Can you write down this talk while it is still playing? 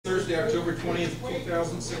Thursday, October 20th,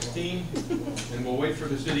 2016, and we'll wait for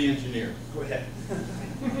the city engineer. Go ahead.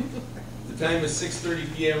 The time is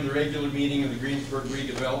 6:30 p.m. The regular meeting of the Greensburg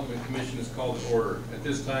Redevelopment Commission is called to order. At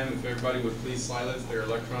this time, if everybody would please silence their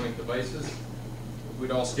electronic devices. If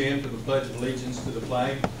we'd all stand for the Pledge of Allegiance to the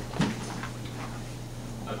flag.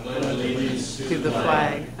 I pledge allegiance to the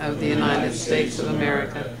flag of the United States of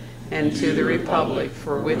America and to the republic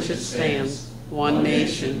for which it stands, one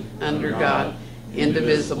nation, under God,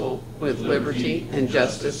 indivisible, with liberty and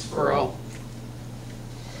justice for all.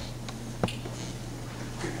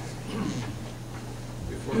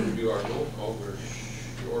 Before we do our roll call, we're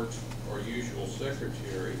short our usual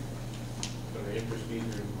secretary. Can I interest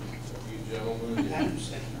either of you gentlemen?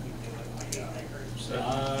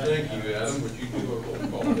 Thank you, Adam. Would you do a roll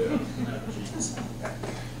call then?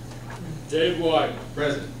 Dave White.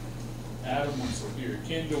 Present. Adam Winslow here.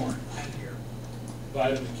 Ken Dorn. I'm here.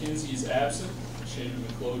 Vida McKenzie is absent. Shannon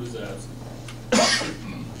McLeod is absent.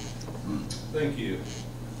 Thank you.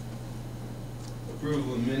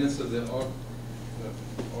 Approval of minutes of the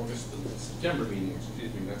September meeting,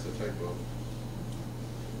 excuse me, that's a typo.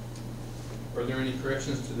 Are there any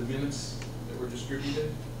corrections to the minutes that were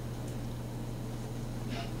distributed?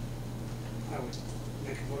 I would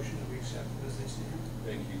make a motion that we accept as they stand.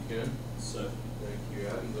 Thank you, Ken. Second. Thank you,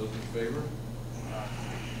 Adam. Those in favor?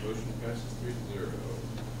 Motion passes 3-0.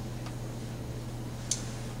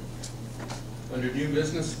 Under new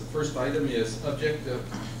business, the first item is update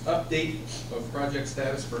of project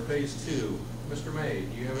status for phase 2. Mr. May,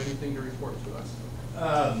 do you have anything to report to us?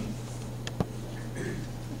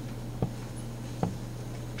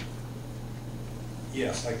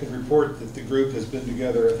 Yes, I can report that the group has been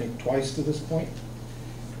together, I think, twice to this point,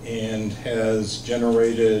 and has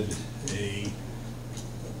generated a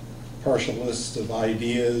partial list of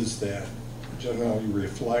ideas that generally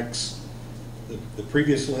reflects the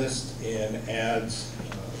previous list and adds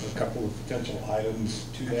a couple of potential items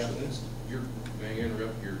to that list. May I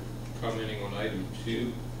interrupt? You're commenting on item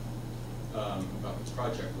 2 about the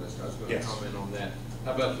project list. I was going to comment on that.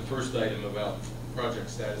 How about the first item about project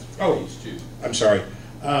status for phase 2? I'm sorry.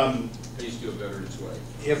 Phase 2 of Veterans Way.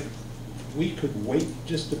 If we could wait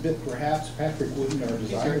just a bit, perhaps. Patrick Wooden, our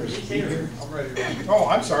designer, is here. I'm ready to run. Oh,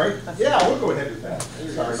 I'm sorry. Yeah, we'll go ahead with that.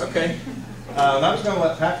 Sorry. Okay. I was going to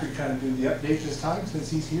let Patrick kind of do the update this time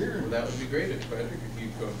since he's here. Well, that would be great if Patrick, if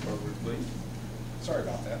you'd come forward, please. Sorry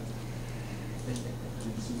about that.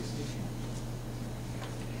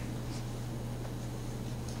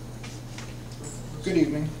 Good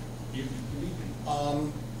evening. Good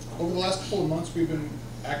evening. Over the last couple of months, we've been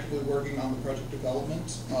actively working on the project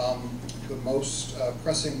development. The most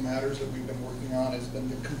pressing matters that we've been working on has been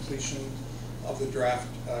the completion of the draft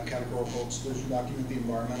categorical exclusion document, the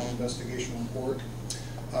environmental investigation report.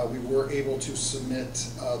 We were able to submit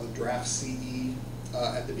the draft CE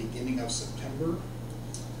at the beginning of September.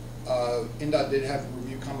 NDOT did have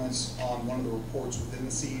review comments on one of the reports within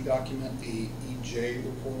the CE document, the EJ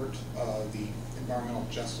report, the environmental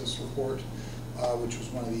justice report, which was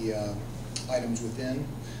one of the items within.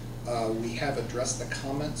 We have addressed the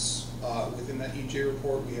comments within that EJ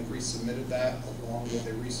report. We have resubmitted that along with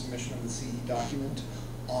a resubmission of the CE document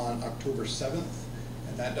on October 7th.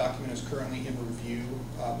 And that document is currently in review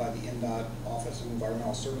by the NDOT Office of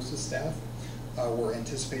Environmental Services staff. We're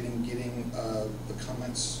anticipating getting the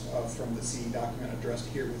comments from the CE document addressed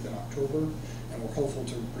here within October, and we're hopeful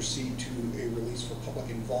to proceed to a release for public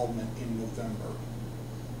involvement in November.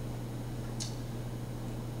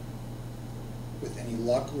 With any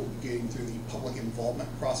luck, we'll be getting through the public involvement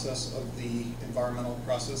process of the environmental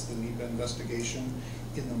process, the NEPA investigation,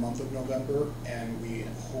 in the month of November, and we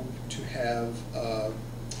hope to have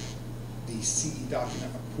the CE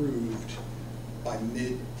document approved by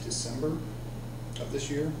mid-December of this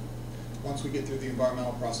year. Once we get through the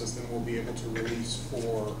environmental process, then we'll be able to release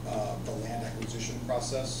for the land acquisition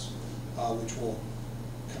process, which will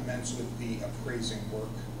commence with the appraising work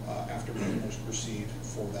after owners proceed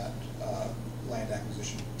for that land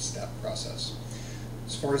acquisition step process.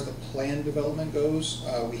 As far as the plan development goes,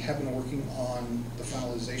 we have been working on the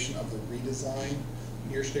finalization of the redesign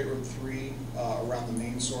near State Road 3 around the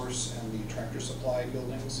main source and the tractor supply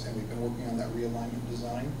buildings, and we've been working on that realignment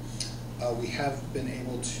design. We have been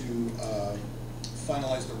able to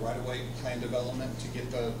finalize the right-of-way plan development to get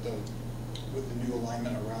with the new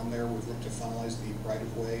alignment around there. We've looked to finalize the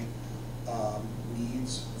right-of-way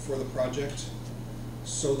needs for the project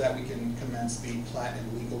so that we can commence the plat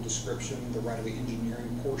and legal description, the right-of-way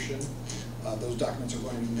engineering portion. Those documents are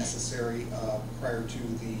going to be necessary prior to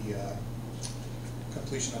the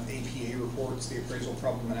completion of APA reports, the appraisal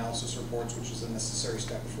problem analysis reports, which is a necessary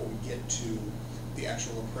step before we get to the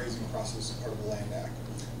actual appraising process is part of the Land Act.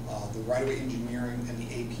 The right-of-way engineering and the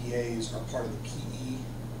APAs are part of the PE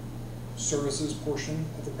services portion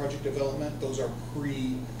of the project development. Those are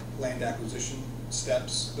pre-land acquisition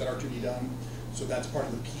steps that are to be done. So that's part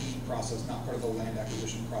of the PE process, not part of the land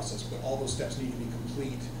acquisition process. But all those steps need to be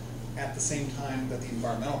complete at the same time that the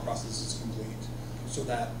environmental process is complete, so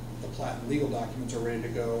that the plat and legal documents are ready to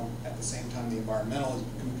go at the same time the environmental has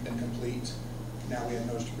been complete. Now we have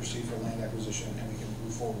notice to proceed for land acquisition, and we can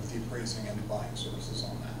move forward with the appraising and the buying services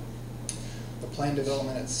on that. The plan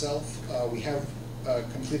development itself, we have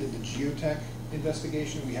completed the geotech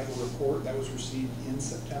investigation. We have a report that was received in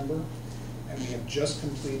September, and we have just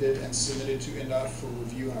completed and submitted to NDOT for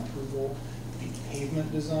review and approval the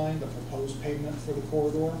pavement design, the proposed pavement for the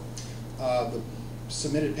corridor. The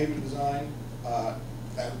submitted pavement design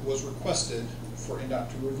that was requested for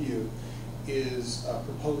NDOT to review is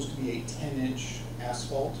proposed to be a 10-inch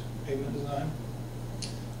asphalt pavement design.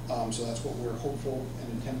 So that's what we're hopeful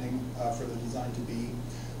and intending for the design to be.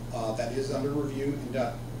 That is under review.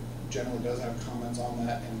 NDOT generally does have comments on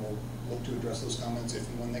that, and we'll look to address those comments if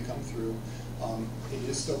and when they come through. It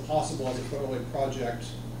is still possible as a federal aid project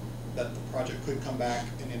that the project could come back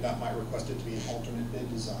and NDOT might request it to be an alternate bid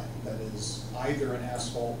design. That is either an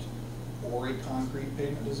asphalt or a concrete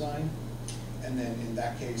pavement design. And then in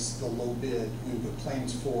that case, the low bid, we would put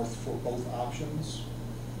plans forth for both options,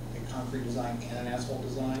 a concrete design and an asphalt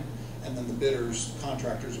design. And then the bidders,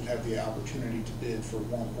 contractors, would have the opportunity to bid for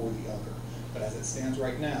one or the other. But as it stands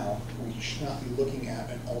right now, we should not be looking at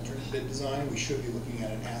an alternate bid design. We should be looking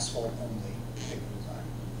at an asphalt only pavement design.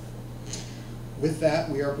 With that,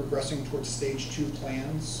 we are progressing towards stage 2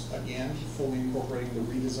 plans, again, fully incorporating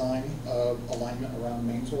the redesign of alignment around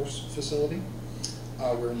the main source facility.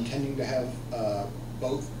 We're intending to have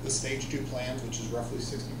both the stage 2 plans, which is roughly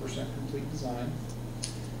 60% complete design,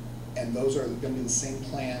 and those are going to be the same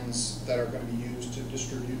plans that are going to be used to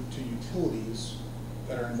distribute to utilities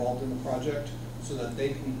that are involved in the project, so that they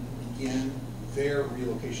can begin their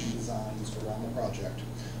relocation designs around the project.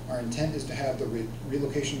 Our intent is to have the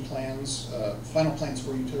relocation plans, final plans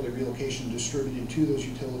for utility relocation distributed to those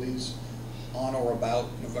utilities on or about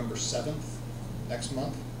November 7th, next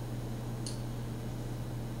month.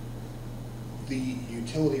 The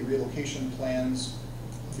utility relocation plans,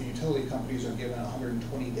 the utility companies are given a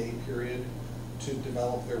 120-day period to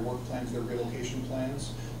develop their work plans, their relocation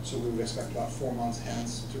plans. So we would expect about 4 months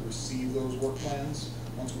hence to receive those work plans.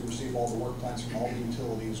 Once we receive all the work plans from all the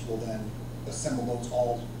utilities, we'll then assemble those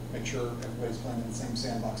all, make sure everybody's playing in the same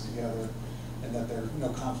sandbox together, and that there are no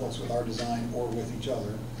conflicts with our design or with each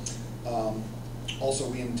other. Also,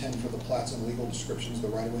 we intend for the plats and legal descriptions, the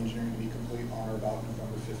right-of-way engineering to be complete on or about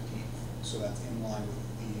November 15th. So that's in line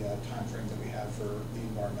with the time frame that we have for the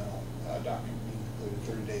environmental document being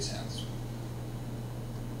completed 30 days hence.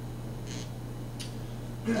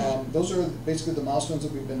 Those are basically the milestones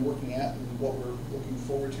that we've been working at and what we're looking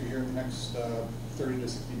forward to here in the next 30 to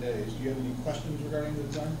 60 days. Do you have any questions regarding the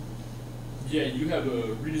design? Yeah, you have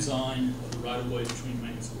a redesign of the right-of-way between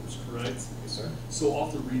main source, correct? Yes, sir. So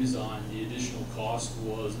off the redesign, the additional cost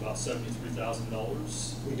was about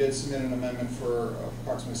 $73,000. We did submit an amendment for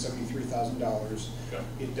approximately $73,000. Okay.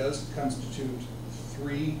 It does constitute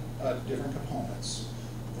 3 different components.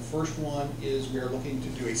 The first one is we are looking to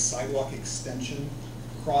do a sidewalk extension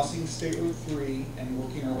crossing State Road 3 and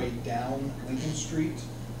working our way down Lincoln Street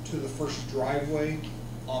to the first driveway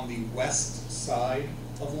on the west side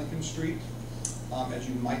of Lincoln Street. As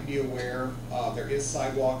you might be aware, there is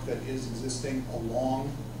sidewalk that is existing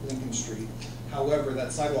along Lincoln Street. However,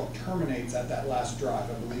 that sidewalk terminates at that last drive.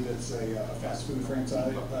 I believe it's a fast food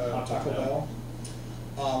franchise, Taco Bell.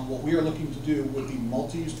 What we are looking to do with the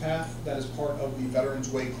multi-use path that is part of the Veterans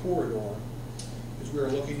Way corridor is we are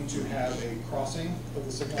looking to have a crossing of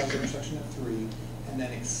the signalized intersection at 3 and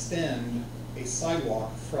then extend a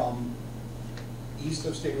sidewalk from east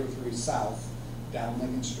of State Road 3 south down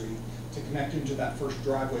Lincoln Street to connect into that first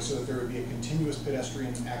driveway so that there would be a continuous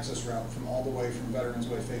pedestrian access route from all the way from Veterans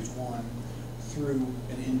Way Phase 1 through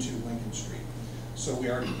and into Lincoln Street. So we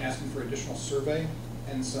are asking for additional survey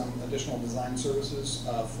and some additional design services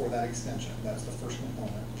for that extension. That's the first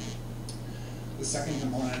component. The second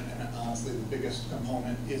component, and honestly the biggest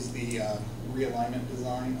component, is the realignment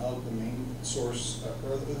design of the main source,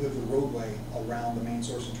 or the roadway around the main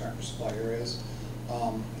source and tractor supply areas.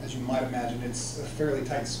 As you might imagine, it's a fairly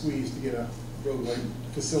tight squeeze to get a roadway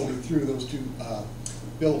facility through those 2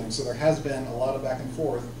 buildings. So there has been a lot of back and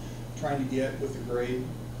forth trying to get with the grade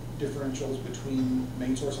differentials between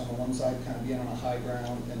main source on the one side kind of being on a high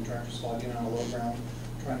ground and tractor supply being on a low ground,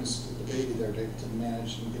 trying to split the baby there to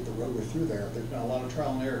manage and get the roadway through there. There's been a lot of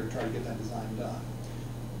trial and error to try to get that design done.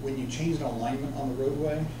 When you change an alignment on the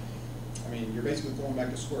roadway, I mean, you're basically going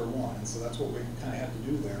back to square one, and so that's what we kind of had to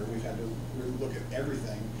do there. We've had to really look at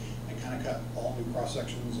everything and kind of cut all new cross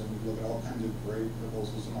sections and look at all kinds of grade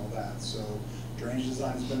proposals and all that. So drainage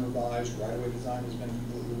design has been revised, right-of-way design has been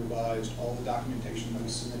completely revised, all the documentation that we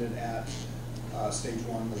submitted at stage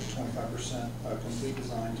one with 25% complete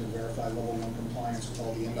design to verify level one compliance with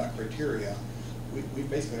all the NDOT criteria. We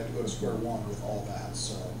basically had to go to square one with all that.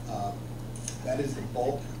 So that is the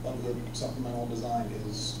bulk of the supplemental design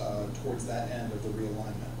is towards that end of the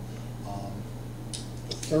realignment.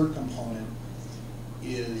 The third component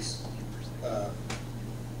is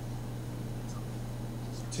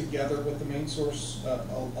together with the main source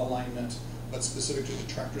alignment, but specific to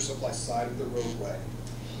the tractor supply side of the roadway.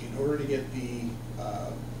 In order to get the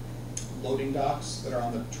loading docks that are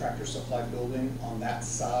on the tractor supply building on that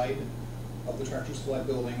side of the tractor supply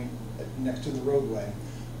building next to the roadway,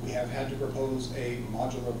 we have had to propose a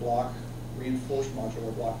modular block, reinforced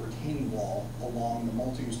modular block retaining wall along the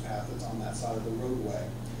multi-use path that's on that side of the roadway.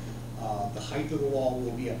 The height of the wall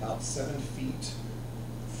will be about 7 feet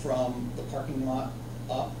from the parking lot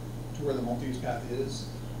up to where the multi-use path is.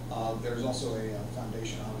 There's also a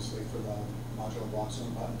foundation, obviously, for the modular block, so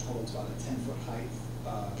in total it's about a 10-foot height,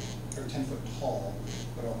 or 10-foot tall,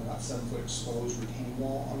 but only about 7-foot exposed retaining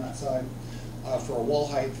wall on that side. For a wall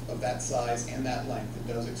height of that size and that length, it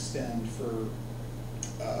does extend for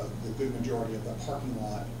the good majority of the parking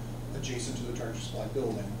lot adjacent to the tractor supply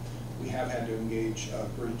building. We have had to engage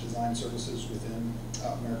bridge design services within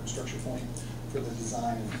American Structure Point for the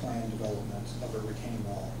design and plan development of a retaining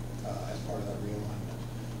wall as part of that realignment.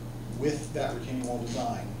 With that retaining wall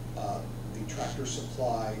design, the tractor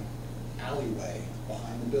supply alleyway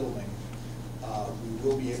behind the building, we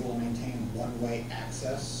will be able to maintain one-way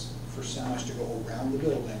access for semis to go around the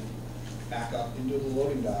building, back up into the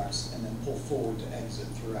loading docks, and then pull forward to exit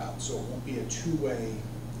throughout. So it won't be a two-way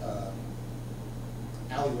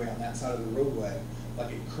alleyway on that side of the roadway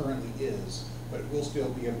like it currently is, but it will still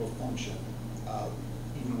be able to function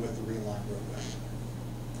even with the realigned roadway.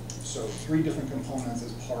 So 3 different components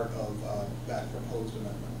as part of that proposed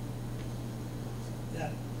amendment.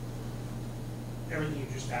 That, everything you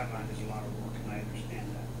just outlined is a lot of work, and I understand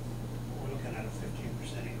that. We're looking at a 15%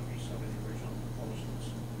 increase over the original proposals.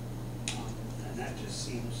 And that just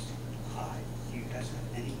seems high. Do you guys have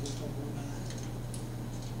any wiggle room in that?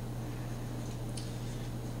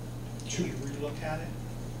 Should we relook at it?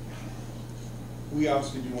 We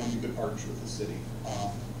obviously do want to be good partners with the city.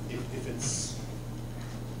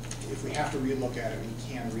 If we have to relook at it,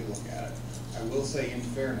 we can relook at it. I will say in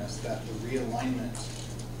fairness that the realignment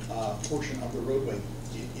portion of the roadway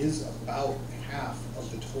is about half of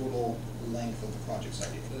the total length of the project site.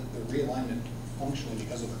 The realignment functionally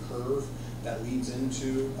because of the curve that leads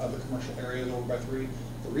into the commercial areas over by 3,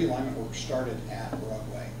 the realignment work started at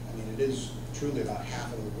Broadway. I mean, it is truly about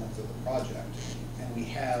half of the length of the project. And we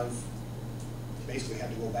have basically had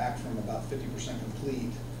to go back from about 50%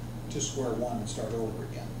 complete to square one and start over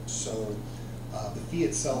again. So the fee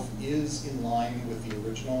itself is in line with the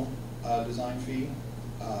original design fee.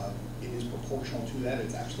 It is proportional to that.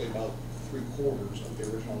 It's actually about 3/4 of the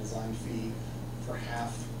original design fee for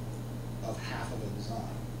half of a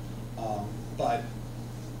design. But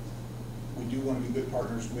we do want to be good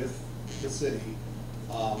partners with the city,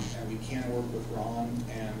 and we can work with Ron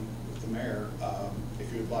and with the mayor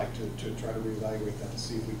if you would like to try to reevaluate that to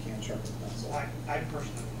see if we can sharpen the pencil. I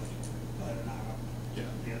personally would, but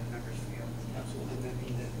the other members feel. Absolutely.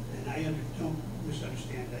 And I mean, and I don't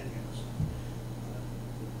misunderstand any of this.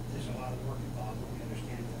 There's a lot of work involved, and we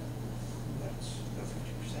understand that. But it's a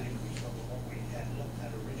 50% increase over what we had looked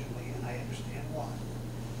at originally, and I understand why.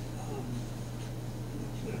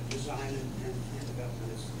 The design and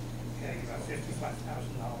development is adding about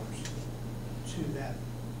 $55,000 to that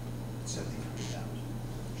 70,000.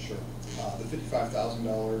 Sure. The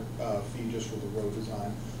 $55,000 fee just for the road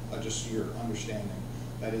design, just so your understanding,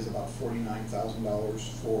 that is about $49,000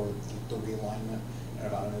 for the realignment and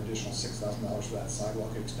about an additional $6,000 for that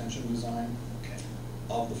sidewalk extension design. Okay.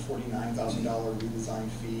 Of the $49,000 redesign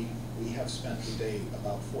fee, we have spent to date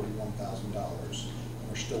about $41,000. And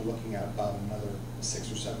we're still looking at about another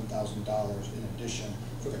 $6,000 or $7,000 in addition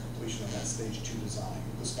for the completion of that stage 2 design,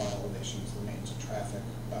 the spot elevations, the maintenance of traffic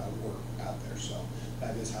work out there. So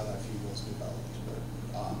that is how that fee was developed. But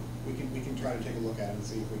we can try to take a look at it and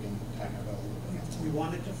see if we can tighten it up a little bit. We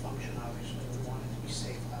want it to function, obviously. We want it to be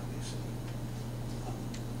safe, obviously.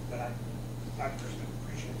 But I personally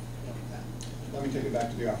appreciate doing that. Let me take it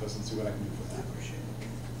back to the office and see what I can do for I that. appreciate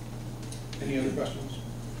it. Any other questions?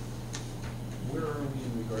 where are we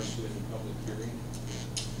in regards to any public hearing?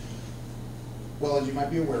 Well, as you might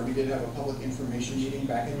be aware, we did have a public information meeting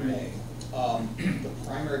back in May. The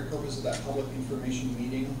primary purpose of that public information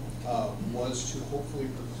meeting was to hopefully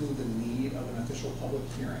preclude the need of an official public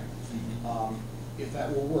hearing. If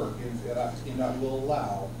that will work, if that will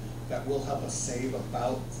allow, that will help us save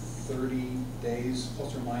about 30 days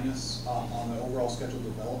plus or minus on the overall scheduled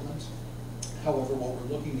development. However, what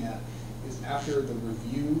we're looking at is after the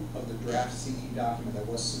review of the draft CE document that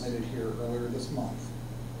was submitted here earlier this month,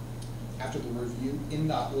 after the review,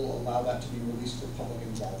 INDOT will allow that to be released for public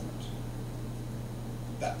involvement.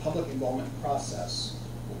 That public involvement process,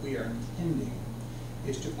 what we are intending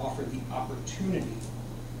is to offer the opportunity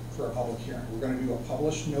for a public hearing. We're going to do a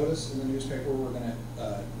published notice in the newspaper. We're going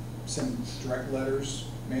to send direct letters,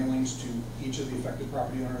 mailings to each of the affected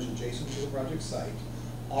property owners adjacent to the project site,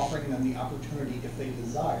 offering them the opportunity, if they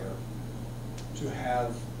desire, to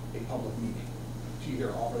have a public meeting, to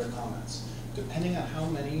either offer their comments. Depending on how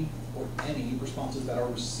many or any responses that are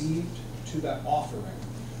received to that offering,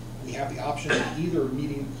 we have the option of either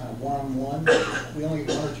meeting kind of one-on-one. We only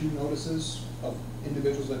get 1 or 2 notices of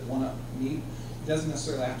individuals that want to meet. It doesn't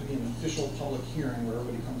necessarily have to be an official public hearing where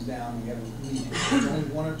everybody comes down and we have a meeting. If it's only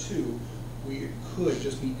 1 or 2, we could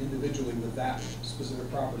just meet individually with that specific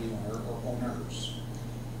property owner or owners.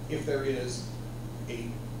 If there is a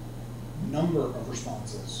number of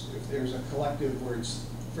responses, if there's a collective where it's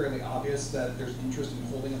fairly obvious that there's interest in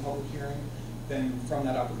holding a public hearing, then from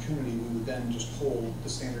that opportunity, we would then just hold the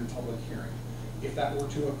standard public hearing. If that were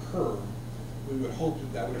to occur, we would hope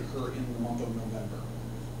that that would occur in the month of November.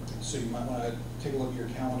 So you might want to take a look at your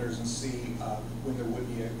calendars and see when there would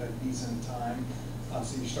be a decent time.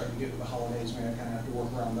 Obviously, you're starting to get to the holidays, maybe I kind of have to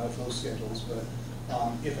work around those schedules, but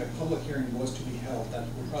if a public hearing was to be held, that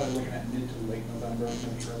we're probably looking at mid to late November,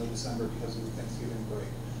 maybe early December because of the Thanksgiving break,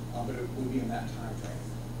 but it would be in that time frame.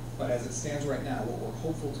 But as it stands right now, what we're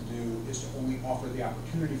hopeful to do is to only offer the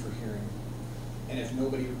opportunity for hearing, and if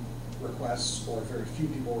nobody requests, or very few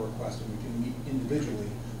people request, and we can meet individually,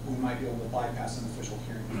 we might be able to bypass an official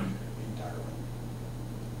hearing entirely.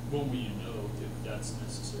 When will you know if that's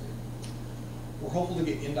necessary? We're hopeful to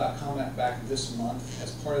get INDOT comment back this month.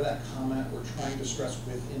 As part of that comment, we're trying to stress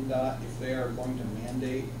with INDOT, if they are going to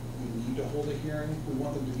mandate we need to hold a hearing, we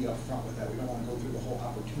want them to be upfront with that. We don't want to go through the whole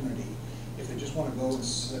opportunity. If they just want to go and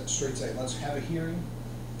straight say, let's have a hearing,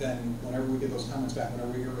 then whenever we get those comments back,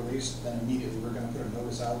 whenever we get released, then immediately we're going to put a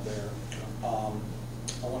notice out there.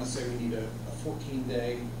 I want to say we need a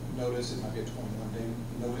 14-day notice. It might be a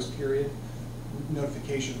 21-day notice period,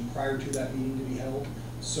 notification prior to that meeting to be held.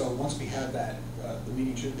 So once we have that, the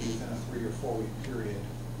meeting should be within a 3 or 4 week period.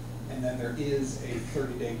 And then there is a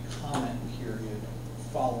 30-day comment period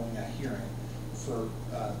following that hearing for,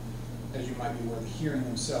 as you might be aware, the hearing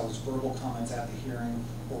themselves, verbal comments at the hearing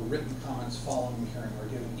or written comments following the hearing are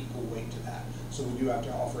given equal weight to that. So we do have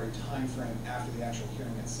to offer a time frame after the actual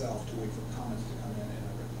hearing itself to wait for comments to come in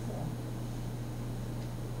a written form.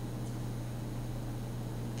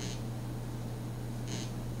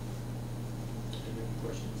 Any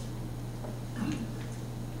questions?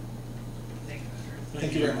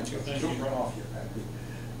 Thank you very much. Thank Don't you. run off yet, Patrick.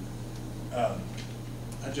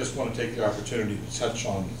 I just want to take the opportunity to touch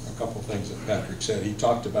on a couple of things that Patrick said. He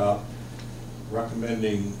talked about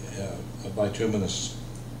recommending a bituminous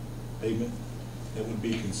pavement that would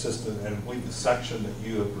be consistent, and I believe the section that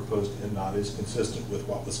you have proposed in NOT is consistent with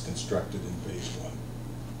what was constructed in phase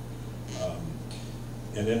 1.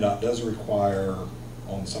 And NDOT does require,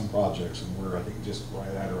 on some projects, and we're, I think, just right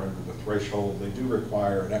at or under the threshold, they do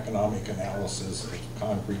require an economic analysis of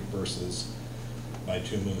concrete versus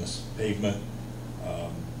bituminous pavement.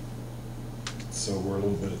 So we're a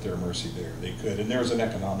little bit at their mercy there. They could, and there's an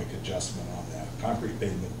economic adjustment on that. Concrete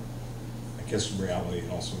pavement, I guess in reality and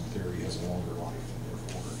also in theory, has a longer life,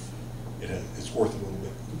 and therefore it's worth a little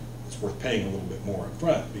bit, it's worth paying a little bit more up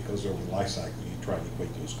front because over the life cycle you try to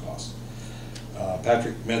equate those costs.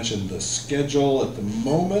 Patrick mentioned the schedule at the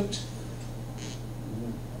moment.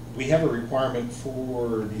 We have a requirement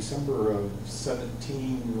for December of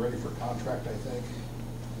 17, ready for contract, I think.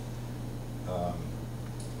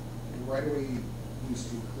 Right away needs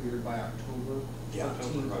to be cleared by October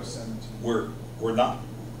 13th of 17. We're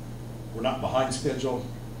not behind schedule,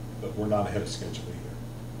 but we're not ahead of schedule either.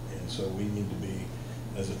 And so we need to be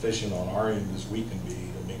as efficient on our end as we can be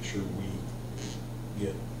to make sure we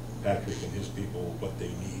get Patrick and his people what they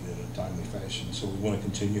need in a timely fashion. So we want to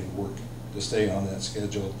continue to work to stay on that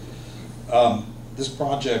schedule. This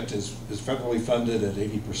project is federally funded at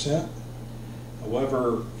 80%.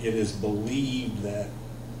 However, it is believed that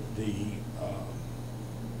the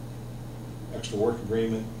extra work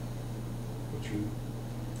agreement what you,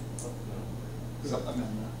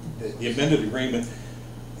 Amendment. the amended agreement,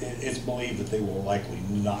 it's believed that they will likely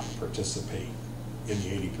not participate in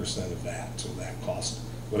the 80% of that. So that cost,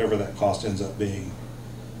 whatever that cost ends up being,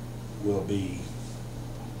 will be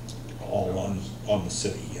all on the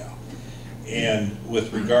city, yeah. And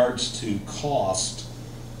with regards to cost,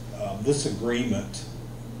 this agreement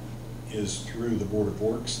is through the Board of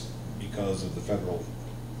Works because of the federal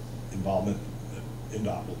involvement that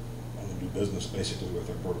NDOT will only do business basically with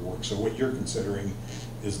our Board of Works. So what you're considering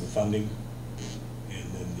is the funding,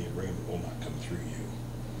 and then the agreement will not come through you.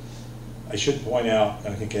 I should point out,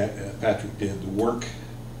 and I think Patrick did, the work,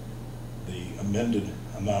 the amended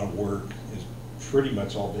amount of work is pretty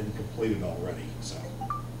much all been completed already. So,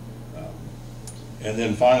 and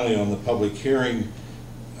then finally on the public hearing,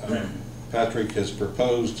 Patrick has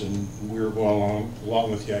proposed, and we're going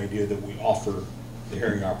along with the idea that we offer the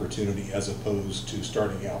hearing opportunity as opposed to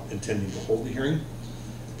starting out intending to hold the hearing.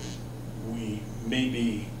 We may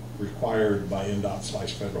be required by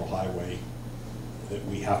NDOT/Federal Highway that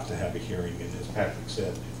we have to have a hearing, and as Patrick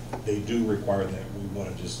said, they do require that. We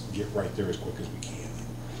want to just get right there as quick as we can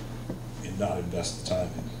and not invest the time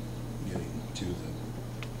in getting to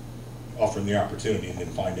the, offering the opportunity and then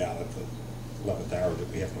find out at the 11th hour that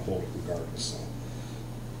we have to hold it regardless. So,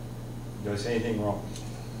 did I say anything wrong?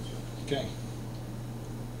 Okay.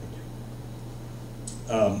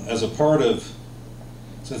 As a part of,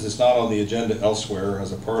 since it's not on the agenda elsewhere,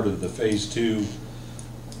 as a part of the Phase 2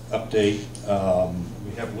 update,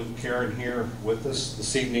 we have Luke Karen here with us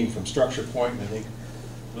this evening from Structure Point, and I think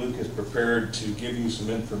Luke is prepared to give you some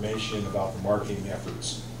information about the marketing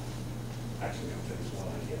efforts. Actually, I'll phase 1,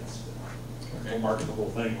 I guess. We'll market the whole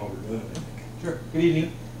thing while we're doing it, I think. Sure. Good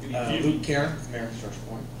evening. Good evening. Luke Karen, Mayor of Structure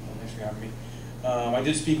Point. Thanks for having me. I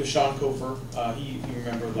did speak with Sean Kofer. He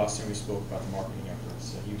remembered last time we spoke about the marketing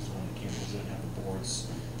efforts. He was the one that came visit and have the boards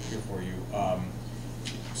here for you.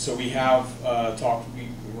 So we have talked,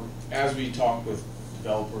 as we talk with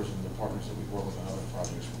developers and the partners that we work with on other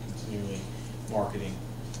projects, we're continually marketing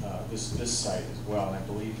this site as well. And I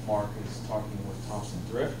believe Mark is talking with Thompson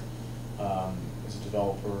Thrift, as a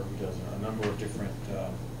developer who does a number of different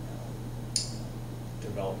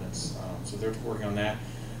developments. So they're working on that.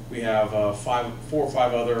 We have 4 or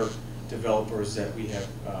 5 other developers that we have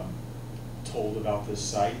told about this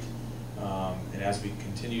site. And as we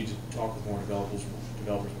continue to talk with more developers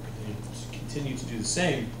will continue to do the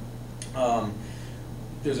same.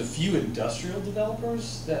 There's a few industrial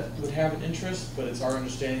developers that would have an interest, but it's our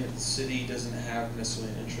understanding that the city doesn't have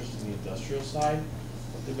necessarily an interest in the industrial side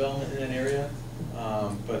of development in that area.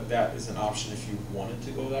 But that is an option if you wanted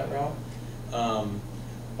to go that route.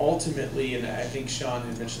 Ultimately, and I think Sean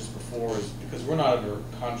had mentioned this before, is because we're not under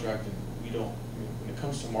contract and we don't, when it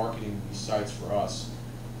comes to marketing these sites for us,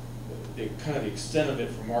 kind of the extent of it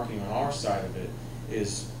for marketing on our side of it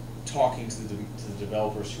is talking to the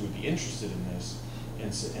developers who would be interested in this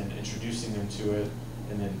and introducing them to it,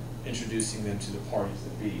 and then introducing them to the parties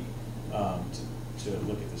that be to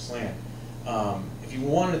look at this land. If you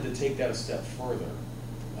wanted to take that a step further,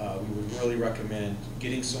 we would really recommend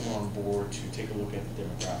getting someone on board to take a look at the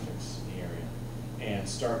demographics in the area and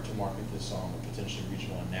start to market this on a potentially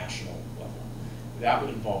regional and national level. That would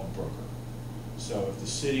involve a broker. So if the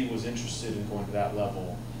city was interested in going to that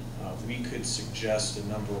level, we could suggest a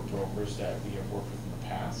number of brokers that we have worked with in the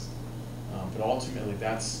past. But ultimately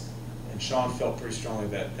that's, and Sean felt pretty strongly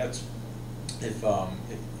that that's, if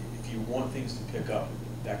you want things to pick up,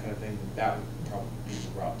 that kind of thing, that would probably be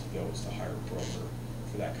the route to go, is to hire a broker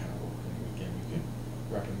for that kind of work. And again, we could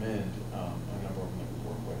recommend a number of them that we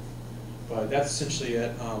work with. But that's essentially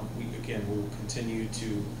it. We will continue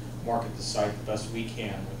to market the site the best we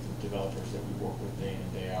can with the developers that we work with day in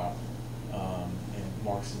and day out. And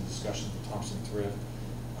Mark's in discussions with Thompson Thrift.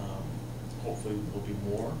 Hopefully there'll be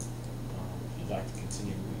more. If you'd like to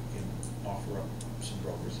continue, we can offer up some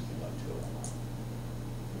brokers if you'd like to go that route.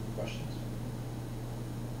 Any questions?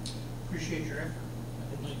 Appreciate your effort.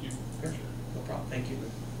 Thank you. Sure. No problem. Thank you.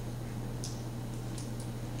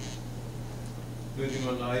 Moving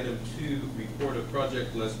on to item 2, report of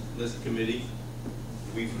project list committee.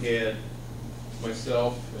 We've had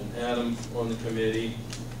myself and Adam on the committee,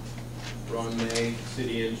 Ron May,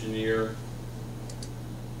 city engineer,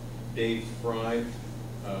 Dave Fry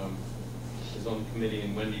is on the committee,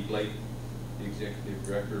 and Wendy Blake, the executive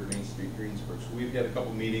director of Main Street Greensburg. So we've got a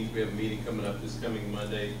couple meetings. We have a meeting coming up this coming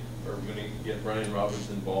Monday, where we're going to get Brian Roberts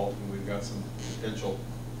involved, and we've got some potential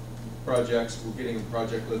projects. We're getting a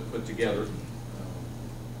project list put together,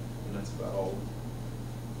 and that's about all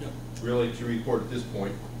really to report at this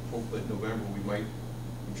point. Hopefully in November we might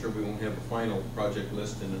I'm sure we won't have a final project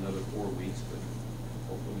list in another 4 weeks, but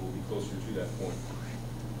hopefully we'll be closer to that point.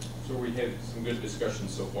 So we had some good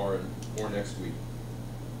discussions so far, and more next week.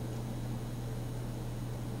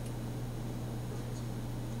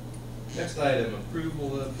 Next item,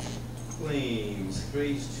 approval of claims,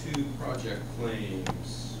 Phase 2 project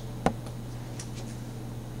claims.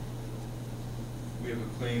 We have a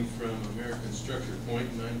claim from American Structure Point,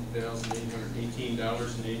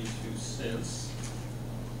 $90,818.82.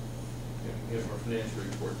 And we have our financial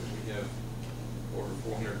report that we have over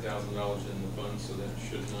 $400,000 in the fund, so that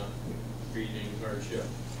should not create any hardship.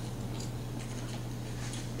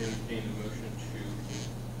 Entertain a motion to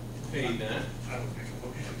pay that. I would make a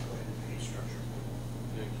motion to go ahead and pay structure.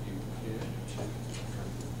 Thank you, Ken.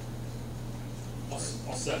 I'll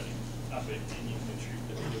second. Not big, and you can make sure you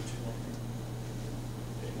put 802 on here.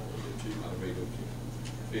 Okay, not 802. Out of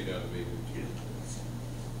 802. Paid out of 802.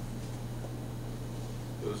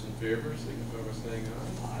 Those in favor, signify by saying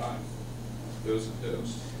aye. Aye. Those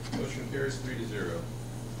opposed, motion carries 3-0. I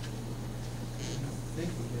think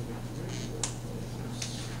we have a regular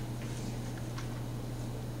claims.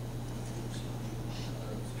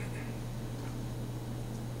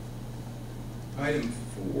 Item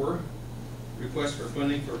 4, request for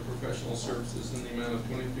funding for professional services in the amount of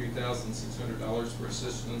 $23,600 for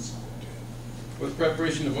assistance with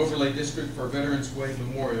preparation of overlay district for Veterans Way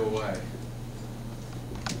Memorial Way.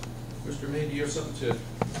 Mr. May, do you have something to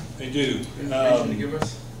They do. information to give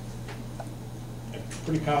us? I'm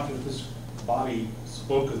pretty confident this body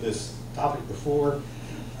spoke of this topic before.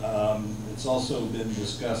 It's also been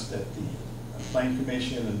discussed at the Plan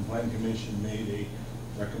Commission, and the Plan Commission made a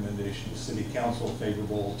recommendation to City Council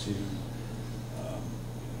favorable to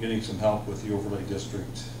getting some help with the overlay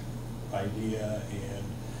district idea. And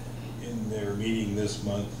in their meeting this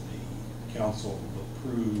month, the council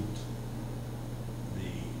approved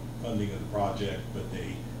the funding of the project, but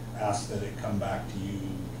they asked that it come back to you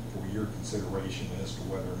for your consideration as to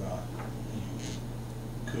whether or not you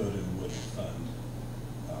could and would fund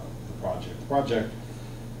the project. The project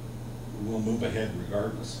will move ahead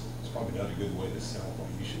regardless. It's probably not a good way to sell why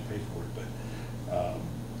you should pay for it,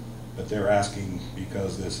 but they're asking,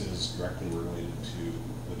 because this is directly related to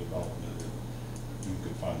the development, that you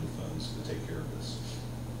could find the funds to take care of this.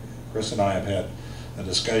 Chris and I have had a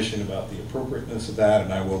discussion about the appropriateness of that,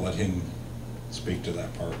 and I will let him speak to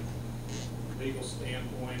that part. Legal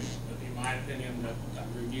standpoint, it'd be my opinion that I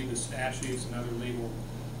review the statutes and other legal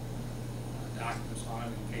documents on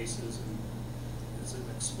it in cases, and it's an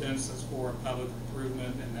expense that's for public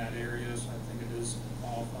improvement in that area, so I think it is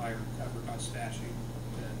qualified or covered by statute.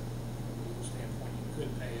 That from a legal standpoint, you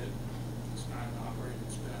could pay it. It's not an operating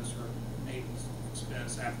expense or maintenance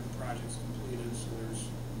expense after the project's completed, so there's a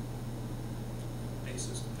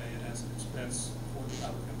basis to pay it as an expense for the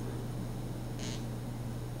public improvement.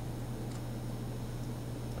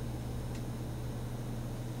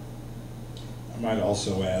 I might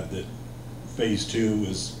also add that Phase 2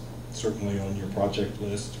 is certainly on your project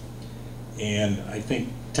list, and I think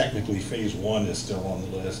technically Phase 1 is still on the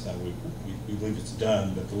list. Now we believe it's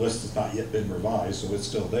done, but the list has not yet been revised, so it's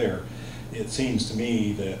still there. It seems to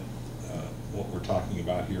me that what we're talking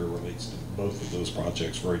about here relates to both of those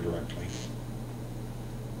projects very directly.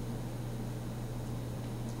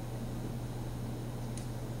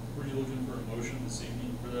 Were you looking for a motion this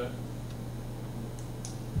evening for that?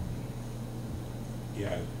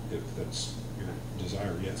 Yeah, if that's your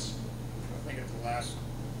desire, yes. I think at the last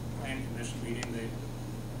plan commission meeting, they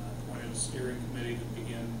appointed a steering committee to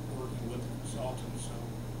begin working with the consultant, so I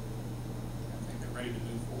think they're ready to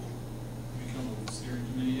move forward. Have you come up with a steering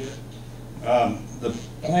committee yet? The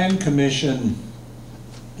Plan Commission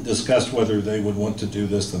discussed whether they would want to do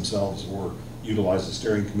this themselves or utilize the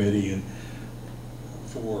steering committee, and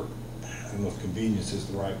for, I don't know if convenience is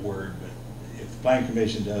the right word, but if the Plan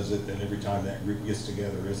Commission does it, then every time that group gets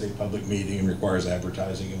together is a public meeting and requires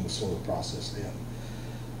advertising, and we'll slow the process down.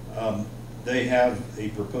 They have a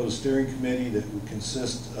proposed steering committee that would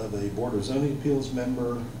consist of a Board of Zoning Appeals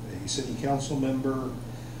member, a City Council member,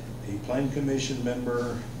 a Plan Commission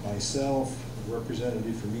member, myself, a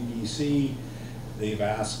representative from EDC. They've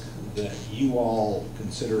asked that you all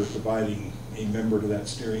consider providing a member to that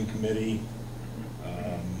steering committee.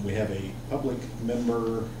 We have a public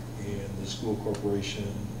member, and the school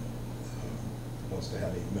corporation wants to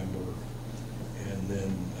have a member, and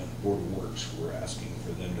then Board of Works, we're asking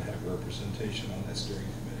for them to have representation on that steering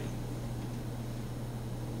committee.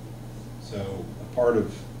 So a part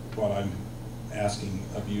of what I'm asking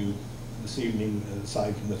of you this evening,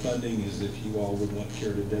 aside from the funding, is if you all would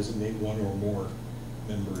care to designate one or more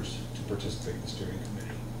members to participate in the steering committee.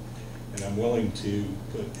 And I'm willing to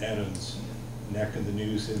put Adam's neck in the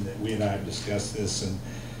noose in that we and I have discussed this, and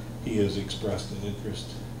he has expressed an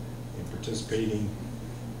interest in participating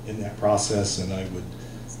in that process, and I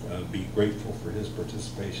would be grateful for his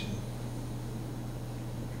participation.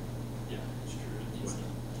 Yeah, it's true. It's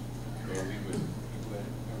Well, we would be glad,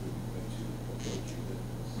 I would like to approach you with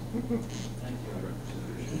this. Thank you,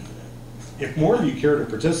 Representative. If more of you care to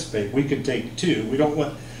participate, we could take two. We don't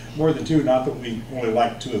want more than two, not that we only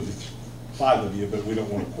like two of the five of you, but we don't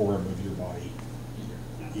want a quorum of your body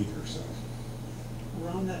either, so.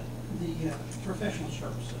 Ron, the professional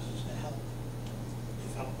services is to help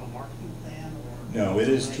develop a marketing plan or? No, it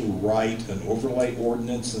is to write an overlay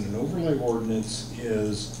ordinance, and an overlay ordinance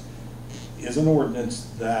is an ordinance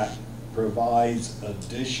that provides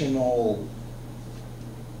additional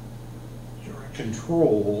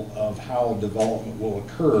control of how development will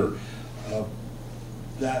occur.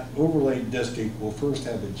 That overlay district will first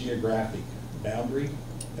have a geographic boundary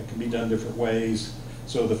that can be done different ways.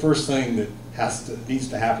 So the first thing that needs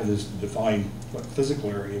to happen is to define what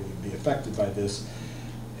physical area would be affected by this,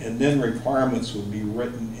 and then requirements would be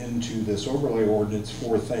written into this overlay ordinance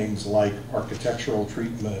for things like architectural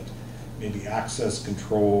treatment, maybe access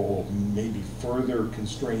control, maybe further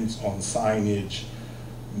constraints on signage,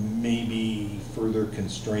 maybe further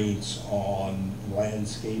constraints on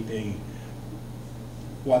landscaping.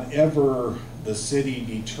 Whatever the city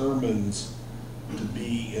determines to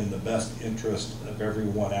be in the best interest of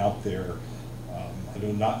everyone out there. I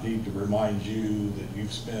do not need to remind you that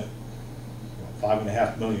you've spent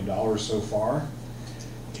 $5.5 million so far,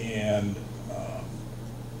 and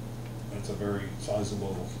that's a very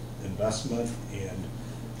sizable investment, and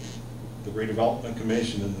the Redevelopment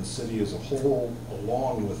Commission and the city as a whole,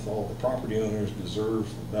 along with all the property owners, deserve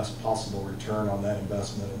the best possible return on that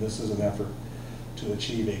investment, and this is an effort to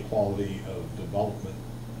achieve a quality of development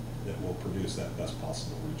that will produce that best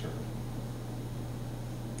possible return.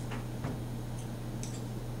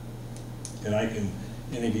 And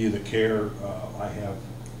any of you that care, I have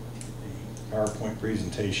a PowerPoint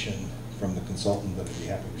presentation from the consultant that I'd be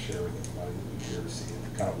happy to share with anybody that would care to see it,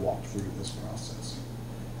 to kind of walk through this process.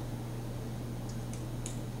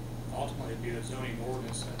 Ultimately, it'd be a zoning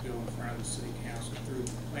ordinance that go in front of the city council through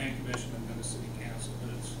the planning commission and then the city council,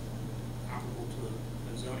 but it's comparable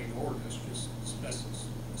to a zoning ordinance, just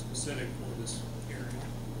specific for this area.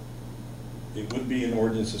 It would be an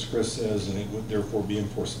ordinance, as Chris says, and it would therefore be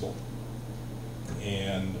enforceable.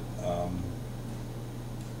 And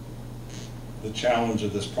the challenge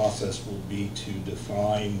of this process will be to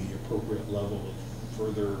define the appropriate level of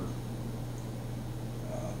further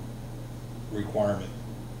requirement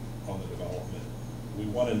on the development. We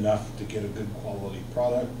want enough to get a good quality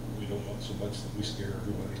product. We don't want so much that we scare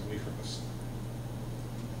everybody away from us.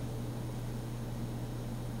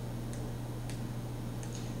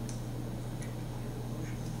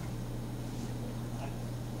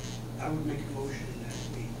 I would make a motion that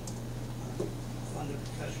we fund the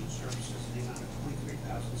professional services in the amount of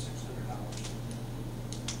 $23,600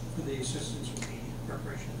 for the assistance with the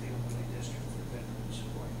preparation of the overlay district for veteran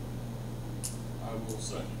support. I will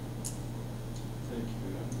second. Thank you.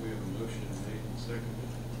 We have a motion made and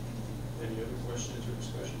seconded. Any other questions or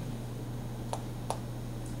discussion?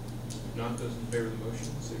 If not, those in favor of the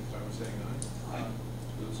motion, signify by saying aye. Aye.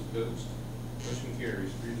 Those opposed, motion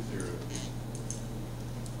carries 3-0.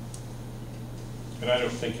 And I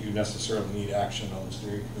don't think you necessarily need action on the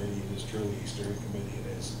steering committee. It is truly a steering committee.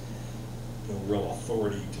 It has no real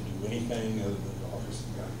authority to do anything other than to offer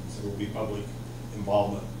some guidance. There will be public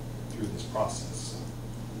involvement through this process. So,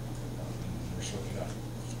 we're certainly not,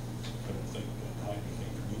 I don't think, going to hide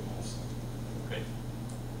anything from you also. Okay.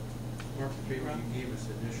 Mark, the paper you gave us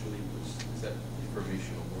initially was that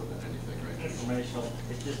informational more than anything, right? Informational.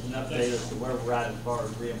 It's just an update as to where we're at as far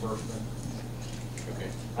as reimbursement.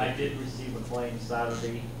 Okay. I did receive a claim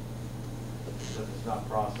Saturday, because it's not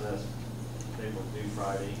processed. They were due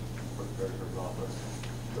Friday for the treasurer's office.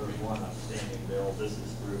 There's one outstanding bill. This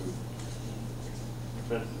is through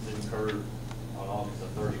expenses incurred on August the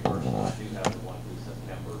 31st. And I do have the one through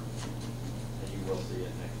September, and you will see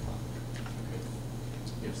it next month. Okay.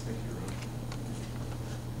 Yes, thank you, Ron.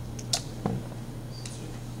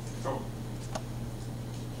 Oh,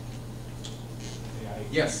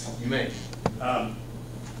 Yes, you may.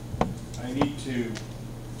 I need to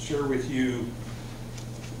share with you,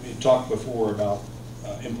 we talked before about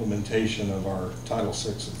implementation of our Title VI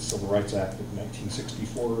of the Civil Rights Act of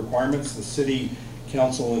 1964 requirements. The City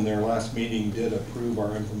Council in their last meeting did approve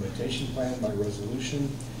our implementation plan by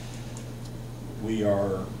resolution. We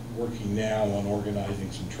are working now on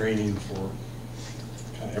organizing some training for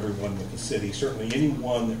kind of everyone with the city. Certainly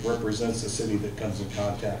anyone that represents the city that comes in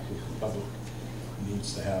contact with the public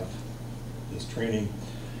needs to have this training.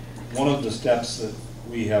 One of the steps that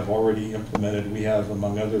we have already implemented, we have,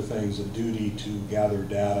 among other things, a duty to gather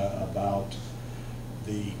data about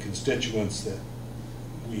the constituents that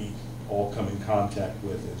we all come in contact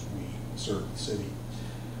with as we serve the city.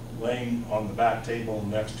 Laying on the back table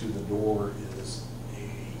next to the door is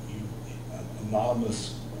an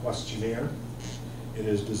anonymous questionnaire. It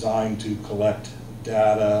is designed to collect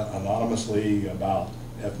data anonymously about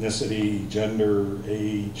ethnicity, gender,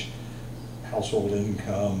 age, household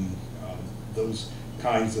income, those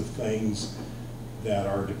kinds of things that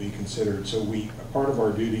are to be considered. So part of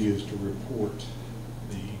our duty is to report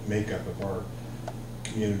the makeup of our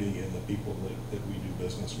community and the people that we do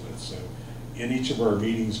business with. So in each of our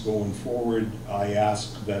meetings going forward, I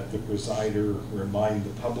ask that the presider remind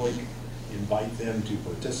the public, invite them to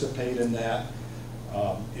participate in that.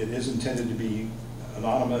 It is intended to be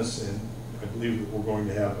anonymous, and I believe that we're going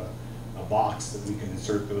to have a box that we can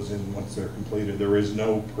insert those in once they're completed. There is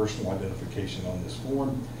no personal identification on this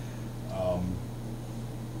form.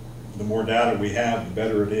 The more data we have, the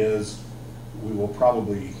better it is. We will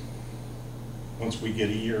probably, once we get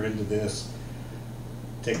a year into this,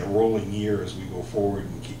 take a rolling year as we go forward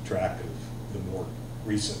and keep track of the more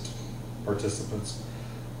recent participants.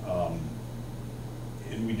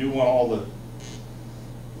 And we do want all the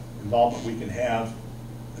involvement we can have,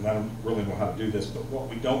 and I don't really know how to do this, but what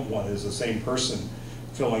we don't want is the same person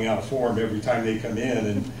filling out a form every time they come in,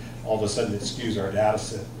 and all of a sudden it skews our data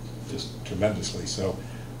set just tremendously. So,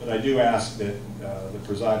 but I do ask that the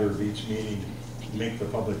presider of each meeting make the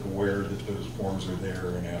public aware that those forms are there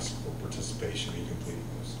and ask for participation in completing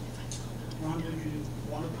those. Ron, would you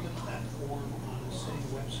want to put that form on the city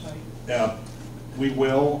website? Yeah, we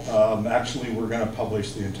will. Actually, we're going to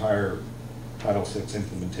publish the entire Title VI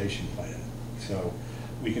implementation plan. So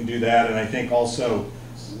we can do that, and I think also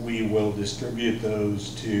we will distribute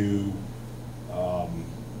those to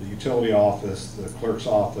the utility office, the clerk's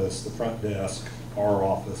office, the front desk, our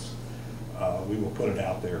office. We will put it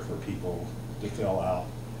out there for people to fill out.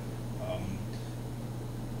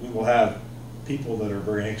 We will have people that are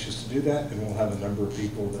very anxious to do that, and we'll have a number of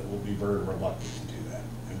people that will be very reluctant to do that.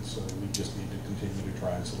 And so we just need to continue to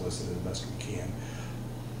try and solicit as best we can.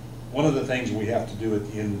 One of the things we have to do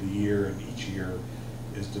at the end of the year and each year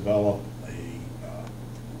is develop an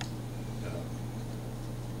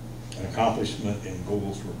accomplishment and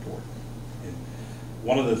goals report. And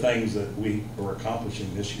one of the things that we are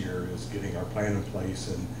accomplishing this year is getting our plan in place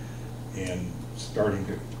and starting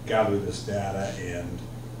to gather this data and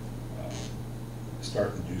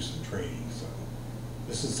starting to do some training. So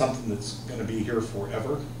this is something that's going to be here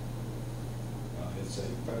forever. It's a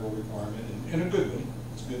federal requirement, and a good one.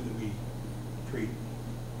 It's good that we treat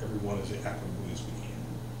everyone as equitably as we can.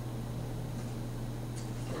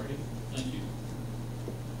 All right, thank you.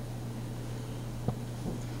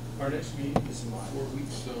 Our next meeting is in 4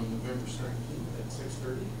 weeks on November 17th at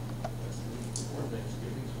 6:30. That's the week before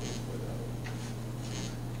Thanksgiving, so we'll put out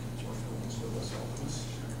joint meetings with us, all of us.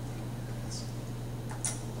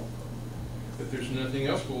 If there's nothing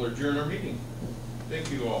else, we'll adjourn our meeting.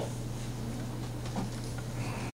 Thank you all.